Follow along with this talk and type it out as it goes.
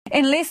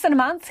In less than a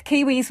month,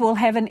 Kiwis will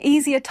have an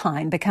easier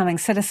time becoming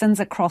citizens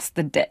across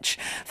the ditch.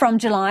 From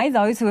July,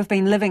 those who have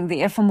been living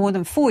there for more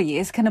than 4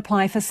 years can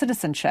apply for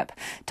citizenship.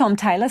 Tom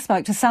Taylor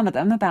spoke to some of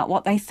them about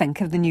what they think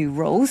of the new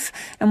rules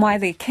and why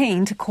they're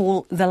keen to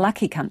call the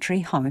lucky country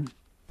home.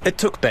 It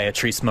took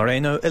Beatrice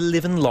Moreno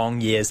 11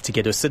 long years to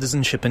get her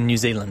citizenship in New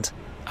Zealand.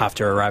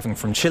 After arriving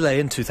from Chile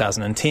in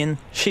 2010,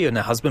 she and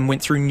her husband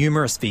went through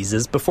numerous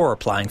visas before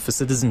applying for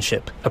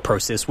citizenship, a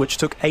process which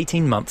took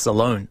 18 months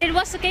alone. It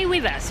was okay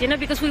with us,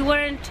 because we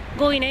weren't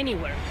going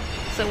anywhere.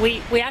 So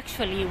we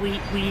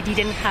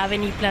didn't have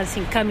any plans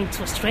in coming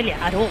to Australia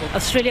at all.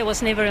 Australia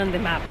was never on the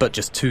map. But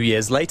just 2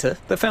 years later,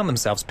 they found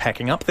themselves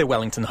packing up their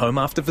Wellington home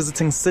after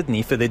visiting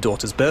Sydney for their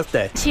daughter's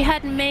birthday. She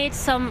had made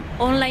some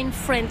online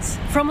friends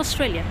from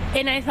Australia.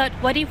 And I thought,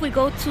 what if we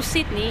go to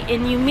Sydney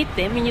and you meet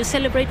them and you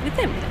celebrate with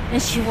them?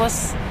 And she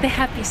was the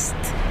happiest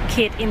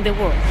kid in the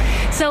world.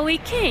 So we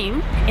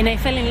came and I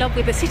fell in love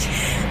with the city.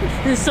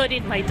 And so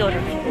did my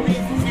daughter.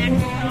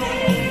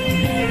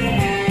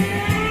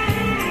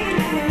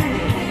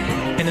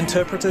 An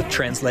interpreter,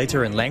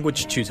 translator and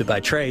language tutor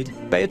by trade,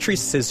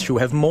 Beatrice says she'll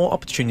have more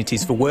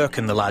opportunities for work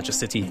in the larger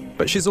city,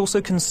 but she's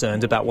also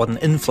concerned about what an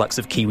influx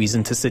of Kiwis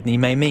into Sydney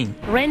may mean.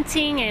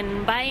 Renting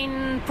and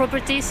buying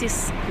properties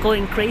is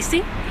going crazy,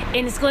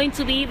 and it's going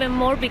to be even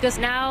more because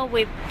now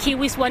with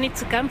Kiwis wanting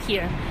to come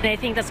here, and I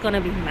think that's going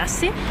to be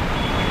massive.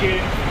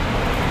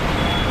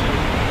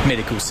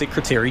 Medical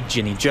Secretary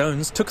Jenny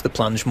Jones took the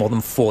plunge more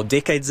than 4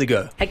 decades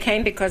ago. I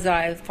came because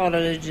I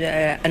followed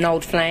an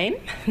old flame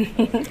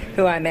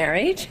who I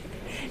married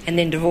and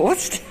then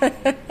divorced.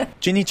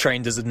 Jenny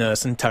trained as a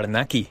nurse in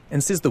Taranaki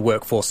and says the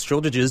workforce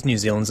shortages New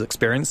Zealand's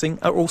experiencing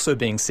are also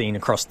being seen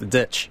across the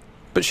ditch.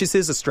 But she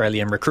says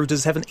Australian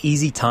recruiters have an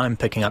easy time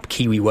picking up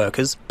Kiwi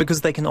workers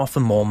because they can offer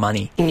more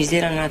money. In New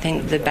Zealand, I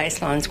think the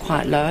baseline's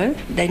quite low.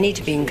 They need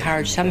to be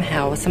encouraged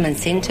somehow, some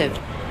incentive.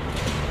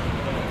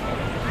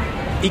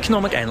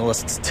 Economic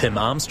analysts Tim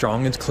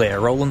Armstrong and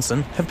Claire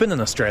Rowlandson have been in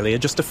Australia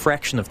just a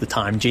fraction of the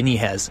time Jenny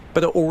has,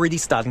 but are already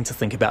starting to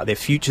think about their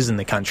futures in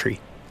the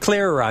country.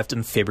 Claire arrived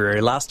in February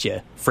last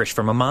year, fresh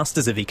from a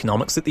Masters of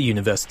Economics at the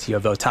University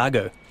of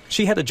Otago.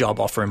 She had a job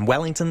offer in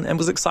Wellington and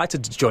was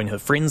excited to join her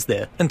friends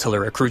there until a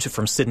recruiter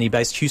from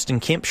Sydney-based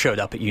Houston Kemp showed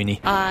up at uni.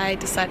 I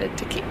decided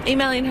to keep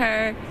emailing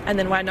her, and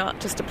then why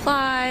not just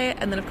apply?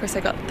 And then, of course, I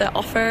got the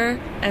offer,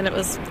 and it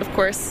was, of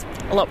course,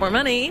 a lot more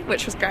money,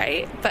 which was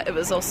great, but it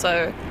was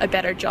also a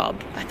better job.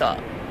 I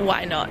thought,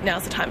 why not?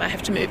 Now's the time I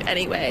have to move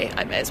anyway.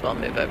 I may as well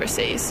move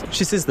overseas.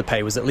 She says the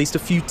pay was at least a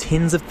few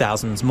tens of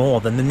thousands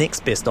more than the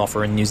next best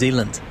offer in New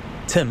Zealand.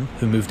 Tim,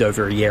 who moved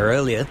over a year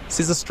earlier,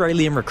 says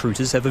Australian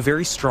recruiters have a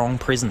very strong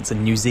presence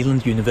in New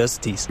Zealand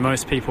universities.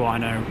 Most people I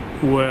know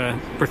were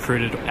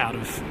recruited out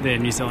of their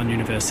New Zealand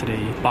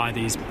university by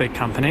these big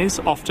companies,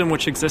 often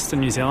which exist in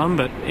New Zealand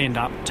but end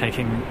up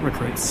taking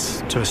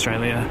recruits to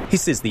Australia. He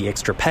says the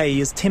extra pay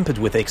is tempered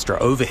with extra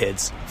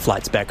overheads,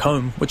 flights back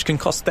home, which can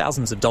cost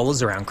thousands of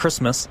dollars around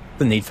Christmas,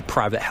 the need for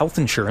private health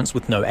insurance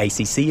with no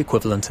ACC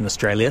equivalent in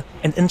Australia,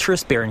 and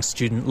interest-bearing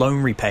student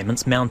loan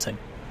repayments mounting.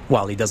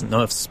 While he doesn't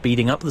know if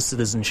speeding up the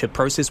citizenship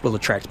process will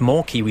attract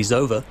more Kiwis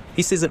over,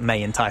 he says it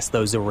may entice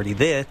those already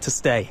there to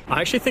stay. I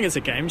actually think it's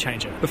a game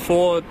changer.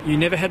 Before, you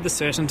never had the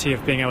certainty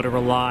of being able to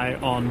rely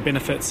on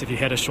benefits. If you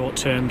had a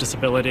short-term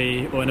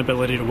disability or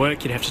inability to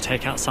work, you'd have to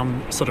take out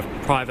some sort of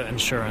private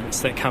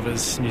insurance that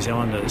covers New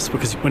Zealanders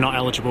because we're not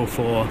eligible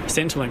for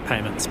Centrelink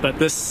payments. But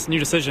this new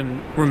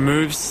decision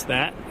removes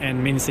that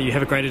and means that you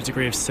have a greater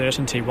degree of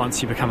certainty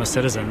once you become a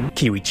citizen.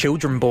 Kiwi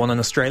children born in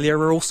Australia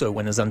are also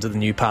winners under the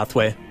new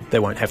pathway. They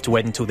won't have to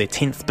wait until their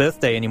 10th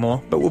birthday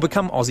anymore, but will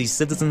become Aussie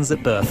citizens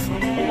at birth.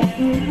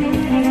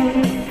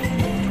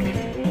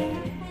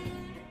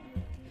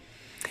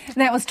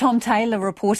 That was Tom Taylor reporting.